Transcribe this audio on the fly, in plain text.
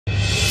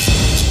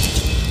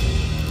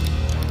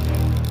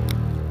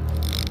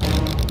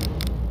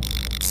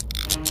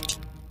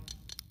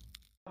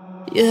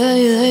Yeah,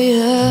 yeah,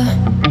 yeah.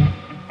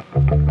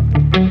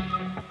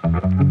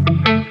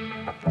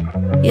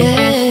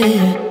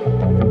 Yeah.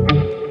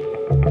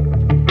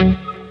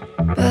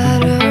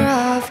 Better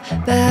off,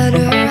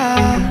 better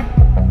off.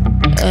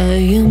 I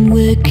am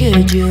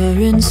wicked, you're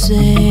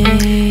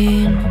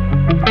insane,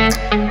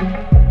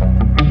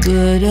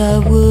 but I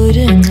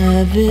wouldn't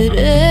have it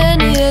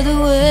any other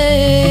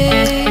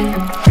way.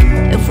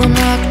 If we're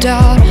knocked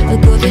out, we'll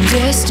go the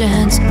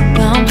distance,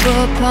 pound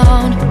for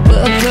pound.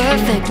 We're a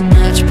perfect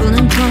match,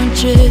 pulling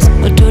punches,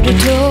 but toe to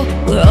toe,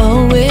 we're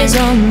always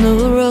on the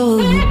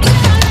road.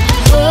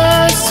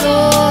 Worse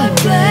or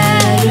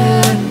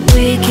better,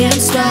 we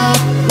can't stop,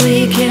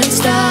 we can't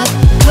stop.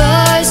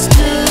 'Cause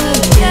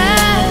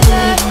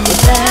together,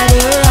 we're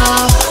better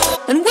off,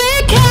 and we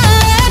can.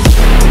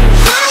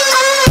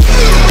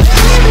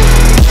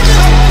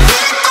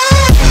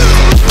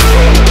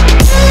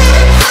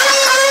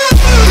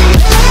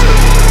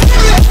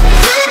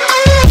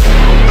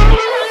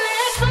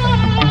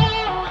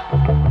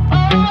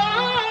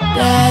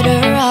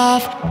 Better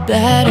off,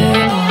 better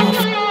off.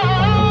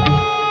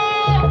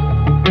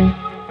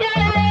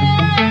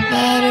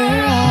 Better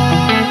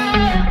off.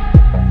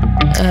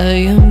 I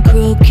am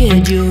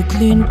crooked, you're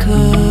clean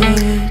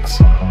cuts.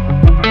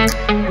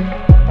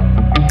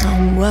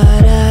 I'm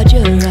wide-eyed,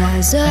 your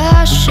eyes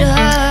are shut.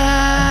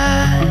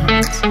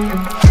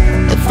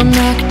 If we're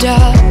knocked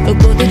out, we'll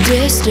go the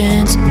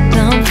distance,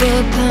 pound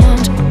for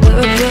pound. We're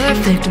a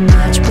perfect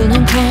match,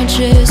 pulling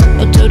punches,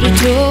 or toe to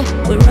toe,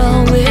 we're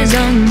always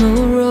on the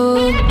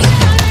road.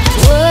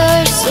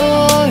 Worse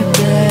or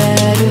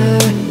better,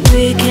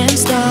 we can't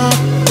stop,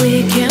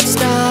 we can't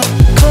stop.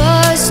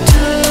 'Cause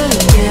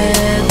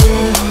together,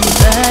 we're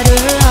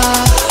better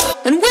off,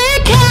 and we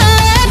can.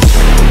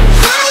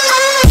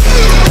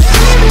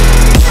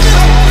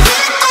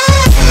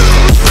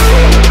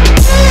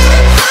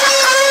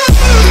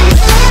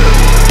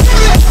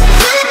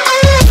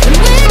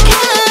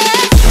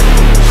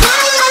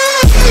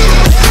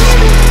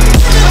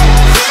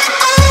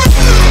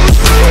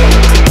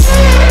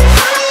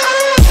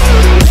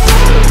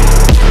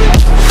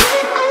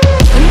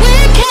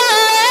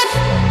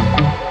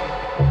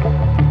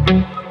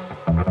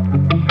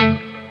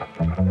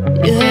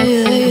 Yeah,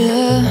 yeah,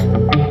 yeah.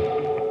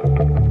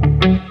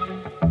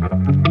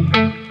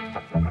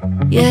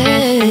 Yeah.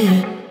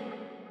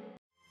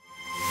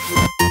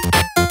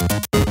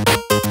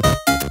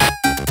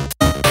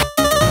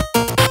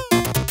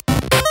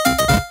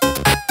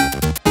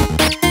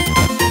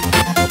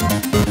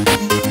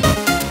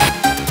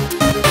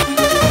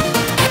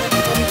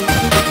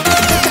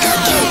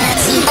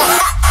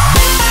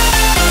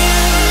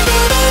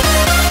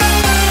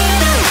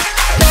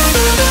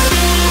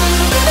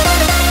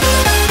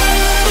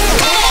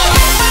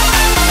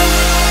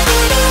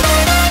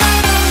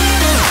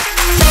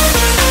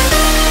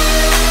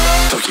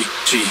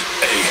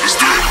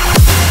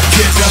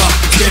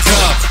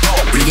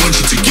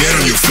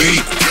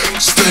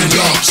 Stand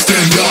up,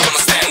 stand up,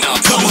 stand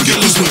up. Come on, get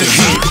loose with the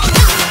heat.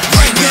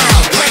 Right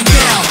now,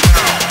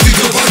 pick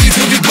your body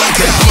till you black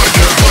out.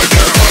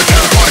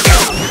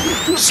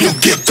 So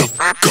get the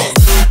fuck up.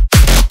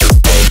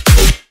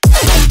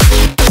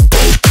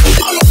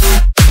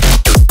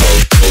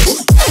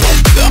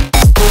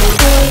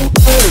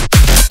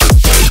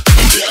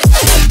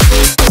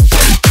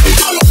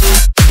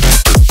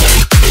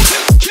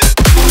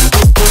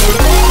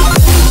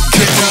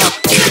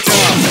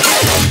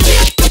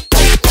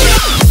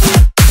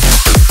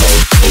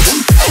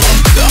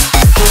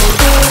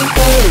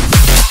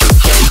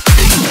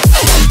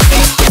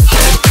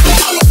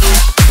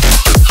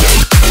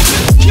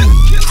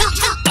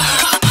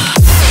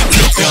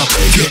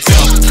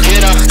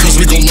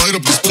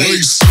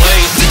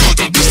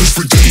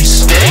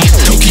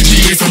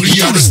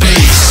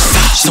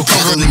 So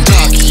cover and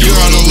duck, you're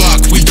out of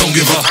luck, we don't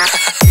give up.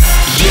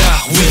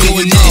 Yeah, we're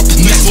going up,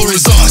 next floor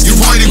is us, you're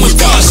riding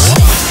with us.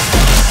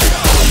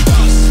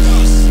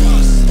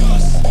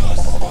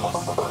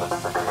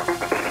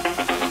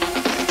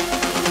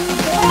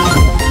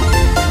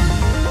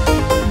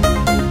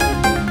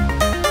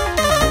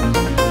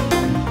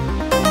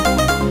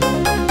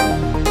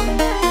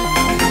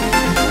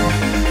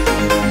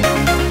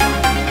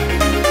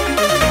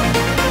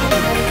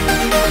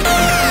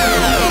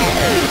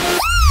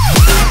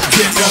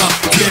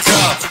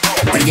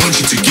 We want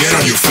you to get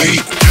on your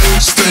feet.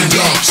 Stand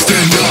up,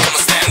 stand up,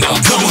 stand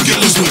up. Come on, get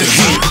loose with the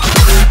heat.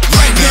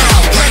 Right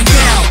now,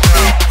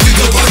 pick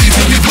your body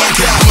till you black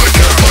out.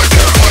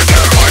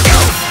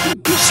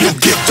 So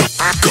get the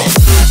fuck up.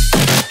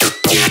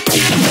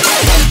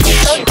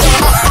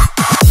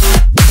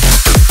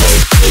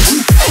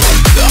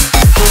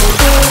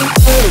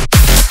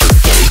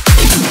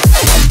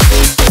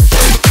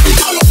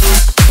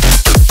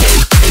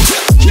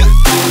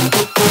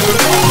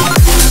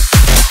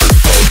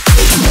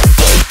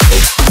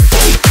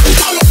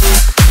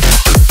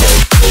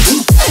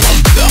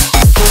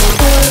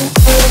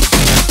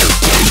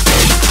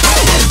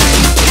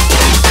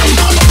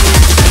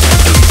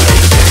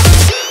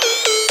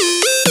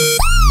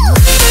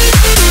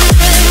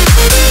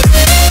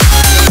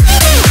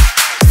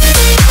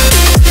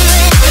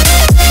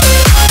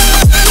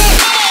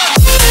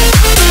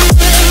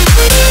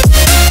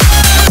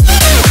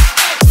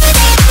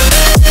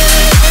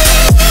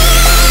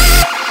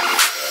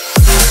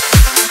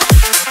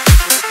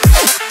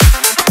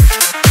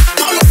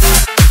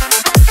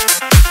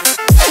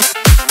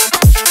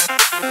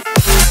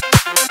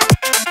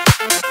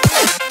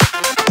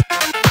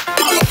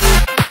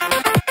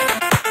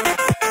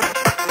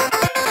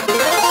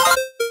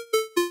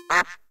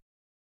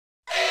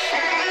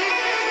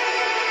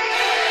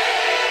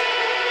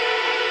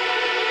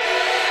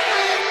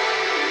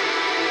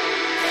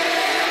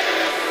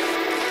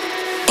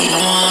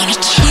 wanna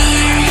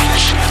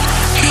change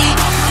your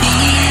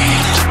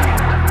mind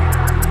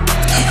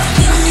and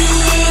bring you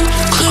in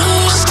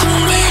close to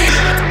me.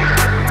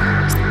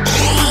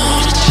 I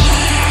wanna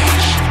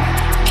change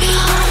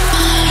your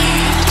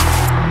mind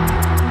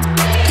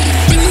and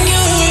bring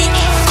you in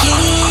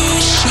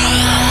closer.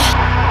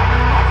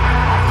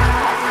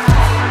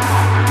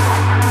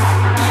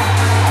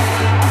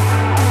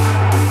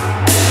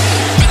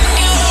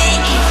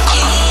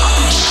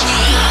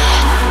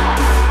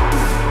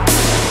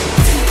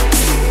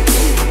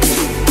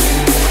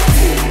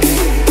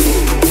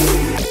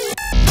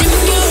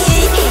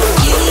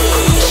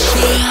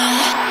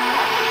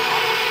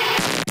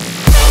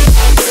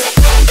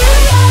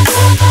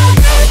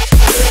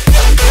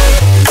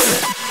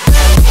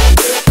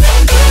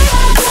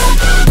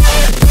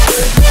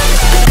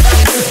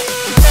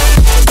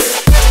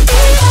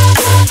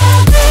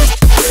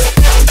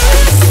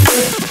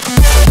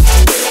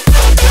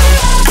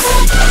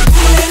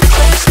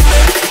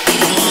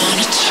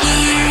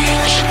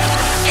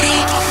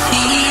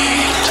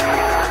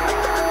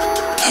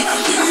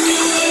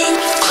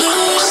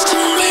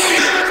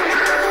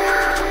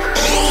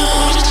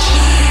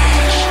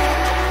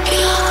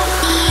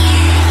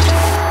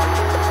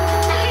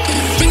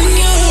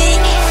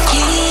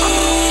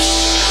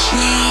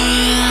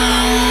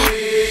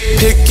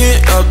 Picking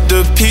up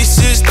the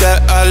pieces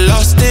that I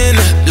lost in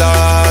the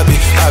lobby.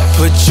 I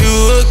put you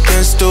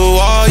against the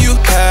wall, you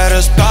had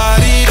us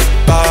body to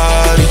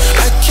body.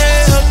 I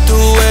can't help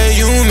the way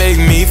you make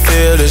me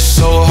feel, it's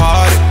so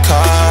hard to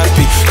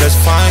copy. Let's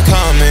find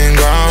common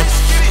ground,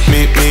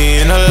 meet me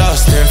in the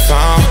lost and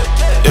found,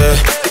 yeah.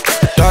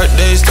 Dark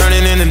days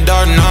turning into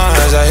dark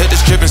nights. I hit the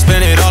strip and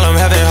spend it all, I'm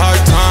having hard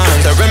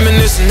times. That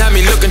reminiscing had me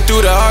looking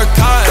through the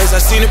archives.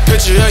 I seen a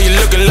picture of you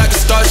looking like a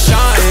star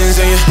shines.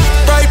 And you're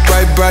bright,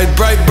 bright, bright,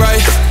 bright, bright,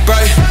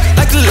 bright,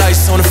 like the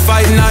lights on a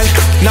fight night,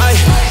 night.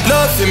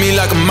 Love hit me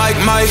like a mic,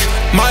 mic,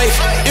 mic.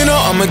 You know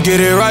I'ma get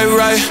it right,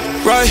 right,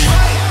 right.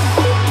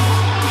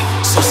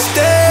 So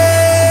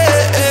stay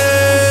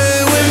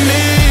with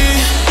me,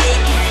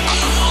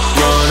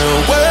 run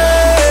away.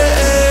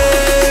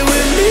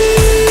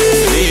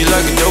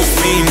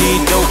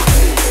 Need dope,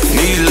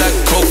 need like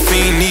coke,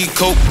 fiend, need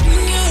coke.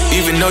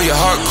 Even though your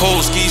heart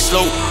cold, ski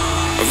slope,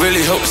 I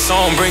really hope the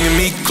song bringing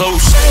me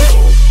close.